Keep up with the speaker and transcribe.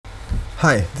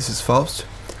Hi, this is Faust.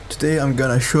 Today I'm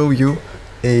gonna show you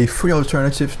a free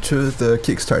alternative to the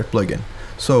Kickstart plugin.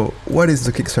 So what is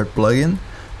the Kickstart plugin?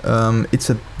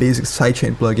 It's a basic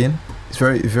sidechain plugin. It's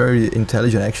very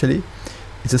intelligent actually.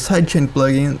 It's a sidechain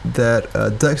plugin that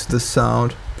ducks the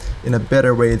sound in a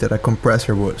better way than a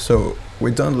compressor would. So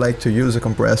we don't like to use a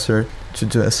compressor to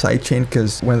do a sidechain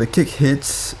because when the kick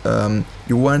hits,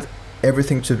 you want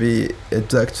everything to be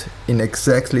ducked in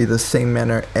exactly the same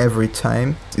manner every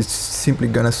time. It's simply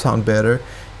gonna sound better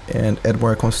and add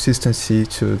more consistency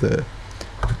to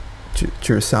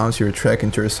your sounds, your track,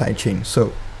 and to your sidechain.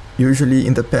 So usually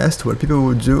in the past, what people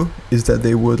would do is that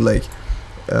they would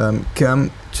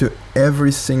come to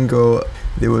every single,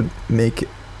 they would make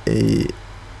a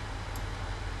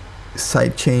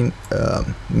sidechain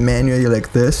manually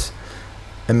like this.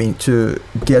 I mean, to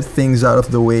get things out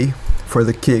of the way for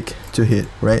the kick to hit,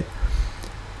 right?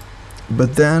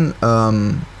 But then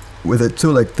with a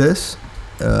tool like this,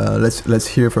 let's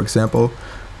hear, for example,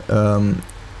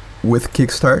 with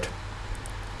Kickstart,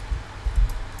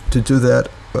 to do that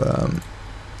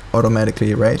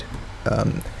automatically, right?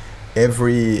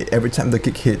 Every time the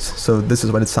kick hits. So this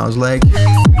is what it sounds like.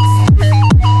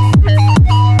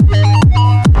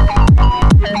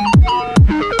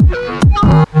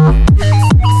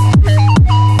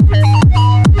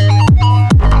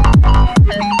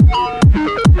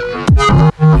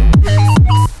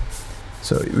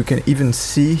 So we can even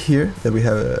see here that we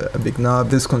have a big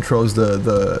knob. This controls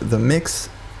the mix,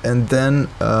 and then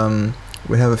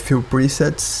we have a few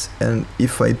presets, and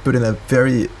if I put in a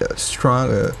very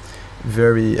strong,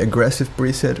 very aggressive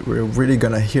preset, we're really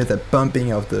gonna hear that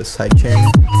bumping of the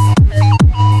sidechain.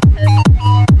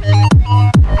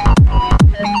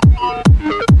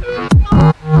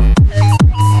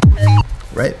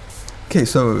 Right? Okay,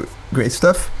 so great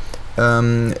stuff.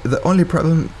 The only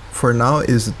problem for now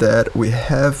is that we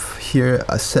have here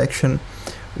a section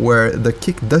where the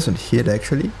kick doesn't hit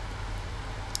actually,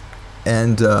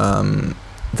 and the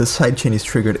sidechain is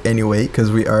triggered anyway because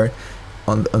we are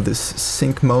on this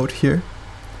sync mode here,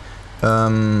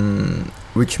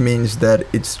 which means that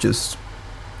it's just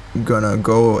gonna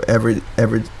go every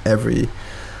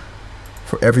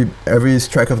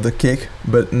track of the kick,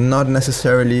 but not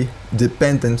necessarily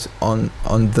dependent on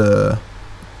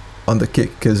the kick,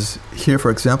 because here, for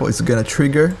example, it's gonna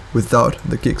trigger without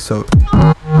the kick, so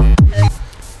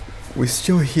we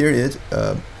still hear it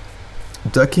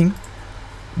ducking,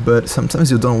 but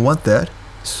sometimes you don't want that.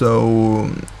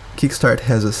 So Kickstart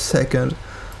has a second,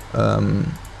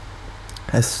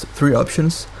 has three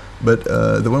options, but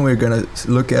the one we're gonna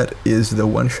look at is the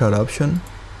one-shot option,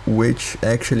 which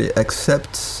actually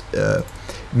accepts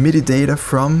MIDI data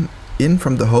from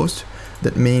the host.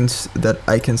 That means that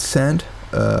I can send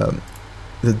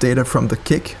the data from the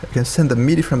kick. I can send the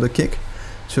MIDI from the kick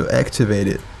to activate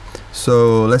it.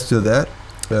 So let's do that.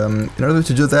 In order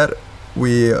to do that,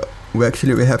 we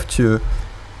have to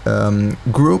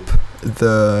group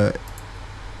the,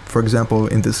 for example,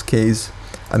 in this case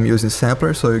I'm using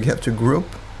sampler, so you have to group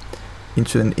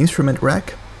into an instrument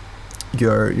rack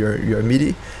your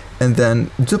MIDI, and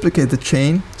then duplicate the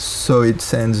chain so it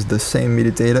sends the same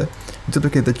MIDI data.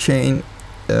 Duplicate the chain,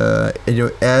 and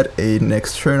you add an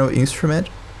external instrument.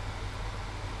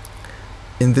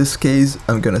 In this case,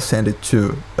 I'm gonna send it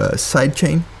to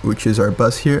sidechain, which is our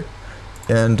bus here,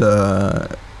 and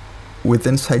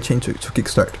within sidechain to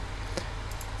Kickstart.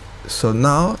 So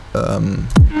now,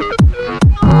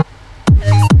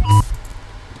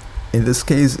 in this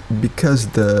case, because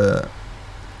the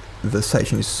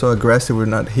sidechain is so aggressive, we're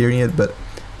not hearing it, but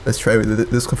let's try with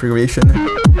this configuration.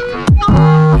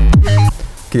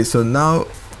 Okay, so now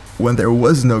when there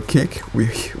was no kick, we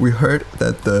heard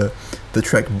that the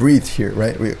track breathed here,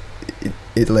 right?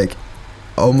 It like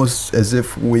almost as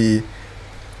if we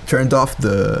turned off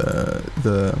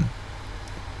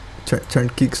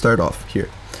turned Kickstart off here.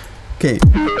 Okay.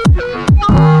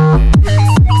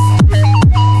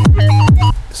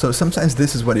 So sometimes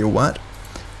this is what you want.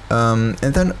 And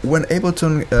then when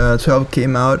Ableton 12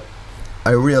 came out,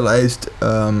 I realized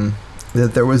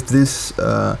that there was this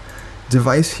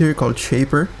device here called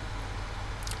Shaper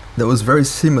that was very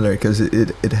similar, because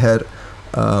it had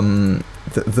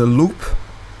the loop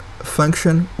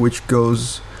function, which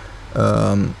goes,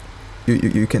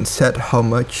 you can set how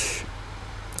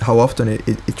often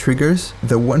it triggers.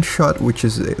 The one shot, which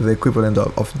is the equivalent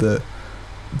of this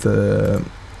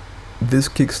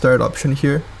Kickstart option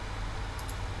here,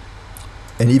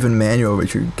 and even manual,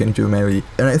 which you can do manually.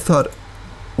 And I thought,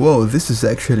 whoa, this is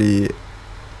actually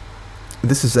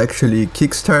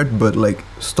Kickstart, but like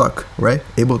stock, right?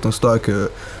 Ableton stock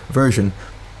version.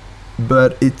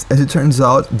 but as it turns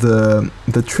out,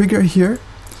 the trigger here,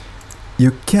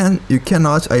 you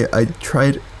cannot. I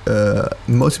tried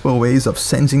multiple ways of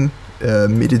sending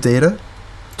MIDI data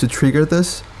to trigger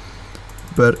this,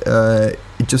 but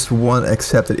it just won't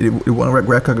accept it. It won't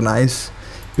recognize.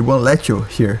 It won't let you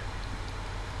here.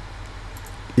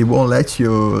 It won't let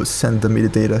you send the MIDI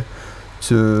data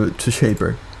to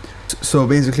Shaper. So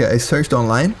basically, I searched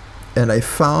online and I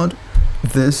found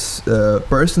this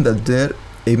person that did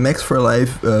a Max for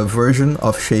Live version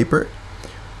of Shaper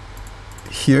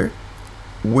here,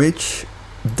 which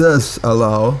does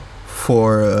allow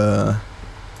for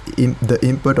the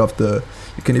input of the,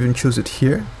 you can even choose it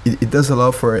here, it does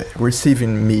allow for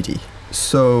receiving MIDI.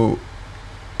 So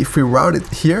if we route it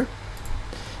here,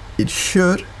 it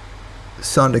should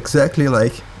sound exactly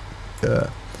like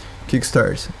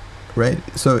Kickstart, right?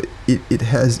 So it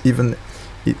has even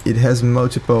it has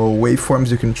multiple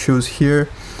waveforms you can choose here.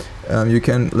 You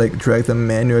can like drag them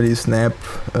manually, snap,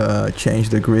 change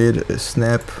the grid,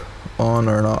 snap on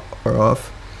or not or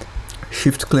off,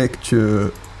 shift click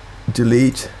to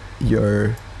delete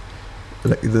your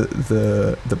like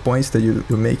the points that you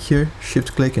make here,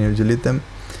 shift click and you delete them.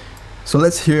 So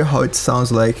let's hear how it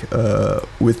sounds like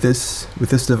with this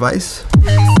device.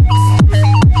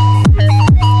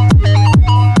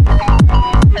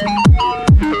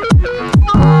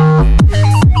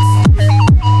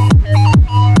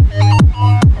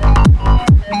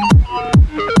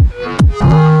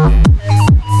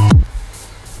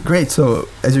 Great. So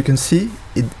as you can see,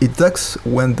 it ducks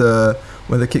when the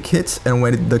kick hits, and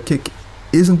when the kick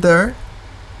isn't there,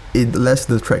 it lets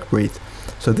the track breathe.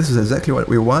 So this is exactly what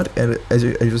we want, and as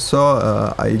you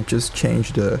saw, I just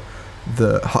changed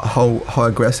how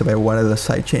aggressive I wanted the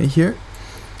sidechain here.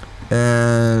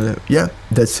 And yeah,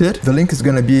 that's it. The link is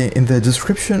gonna be in the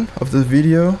description of the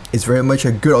video. It's very much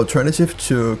a good alternative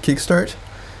to Kickstart,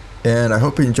 and I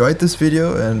hope you enjoyed this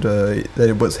video and that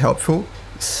it was helpful.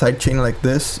 Sidechain like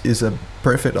this is a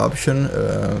perfect option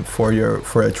for your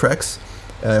tracks.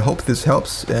 I hope this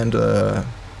helps, and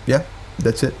yeah,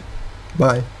 that's it.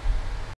 Bye.